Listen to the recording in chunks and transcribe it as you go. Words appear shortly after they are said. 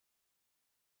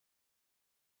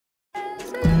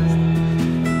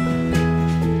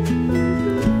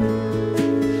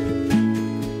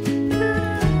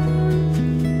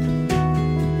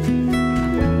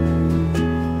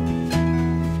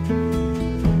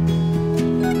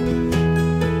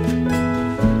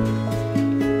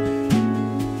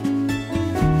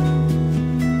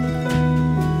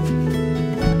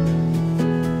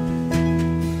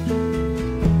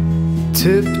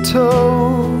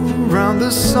Tiptoe round the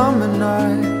summer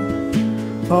night,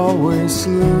 always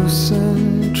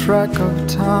losing track of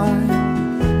time.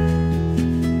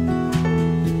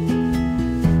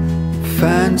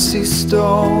 Fancy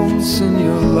stones in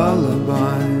your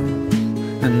lullaby,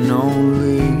 and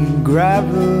only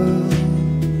gravel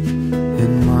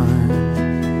in mine.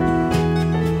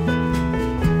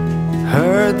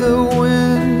 Heard the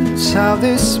winds, how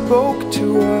they spoke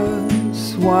to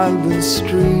us, while the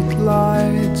street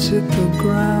lights hit the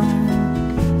ground.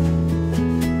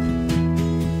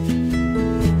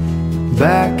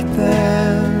 Back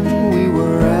then we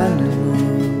were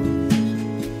animals,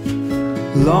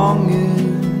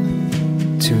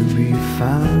 longing to be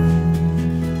found.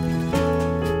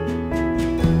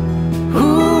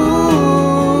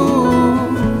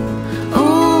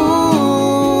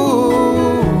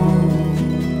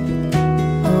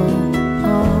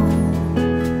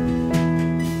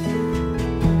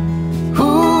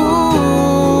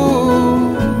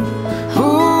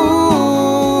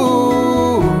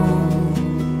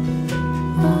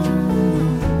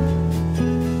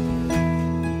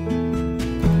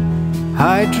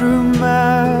 I drew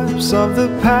maps of the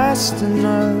past in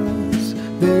us,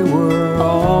 they were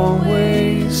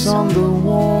always on the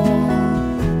wall.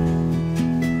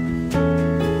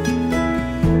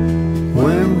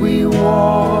 When we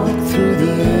walked through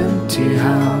the empty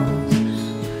house,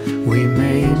 we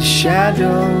made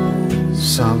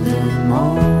shadows of them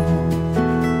all.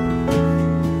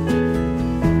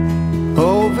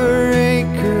 Over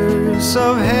acres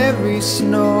of heavy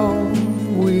snow,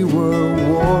 we were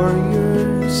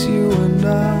warriors, you and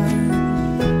I,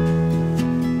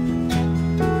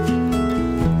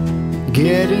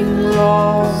 getting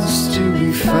lost to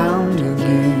be found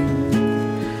again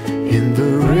in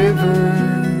the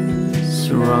river's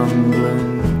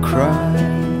rumbling cry.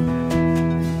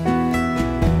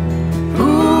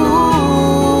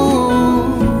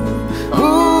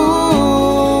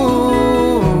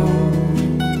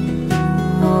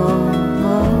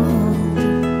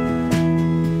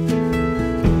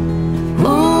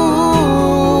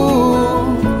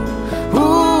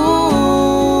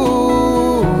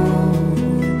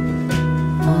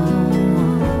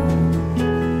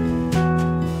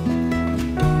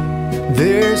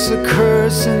 There's a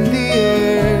curse in the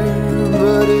air,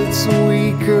 but it's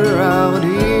weaker out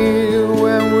here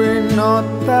when we're not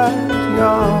that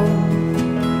young.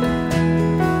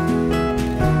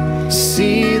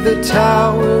 See the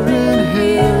towering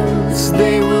hills,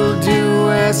 they will do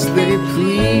as they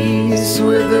please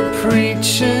with a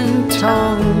preaching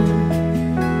tongue.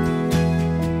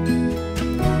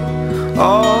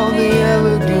 All the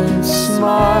elegant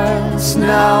smiles,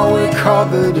 now we're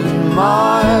covered in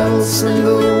miles, and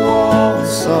the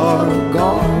walls are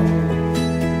gone.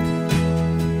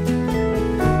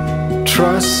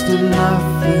 Trust in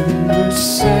nothing but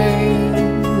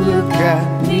saying, look at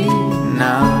me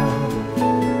now.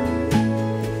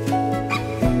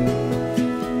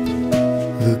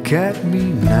 Look at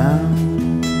me now.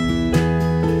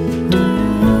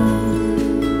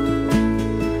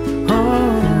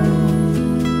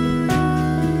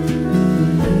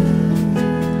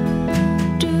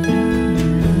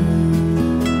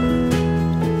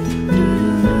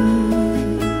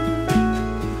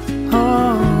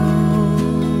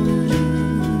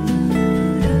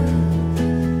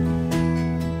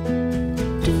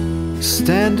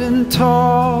 Standing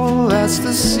tall as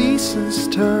the seasons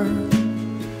turn,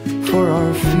 for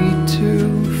our feet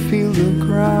to feel the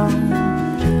ground.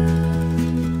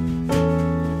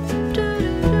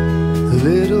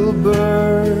 Little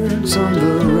birds on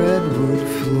the redwood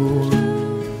floor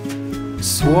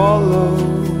swallow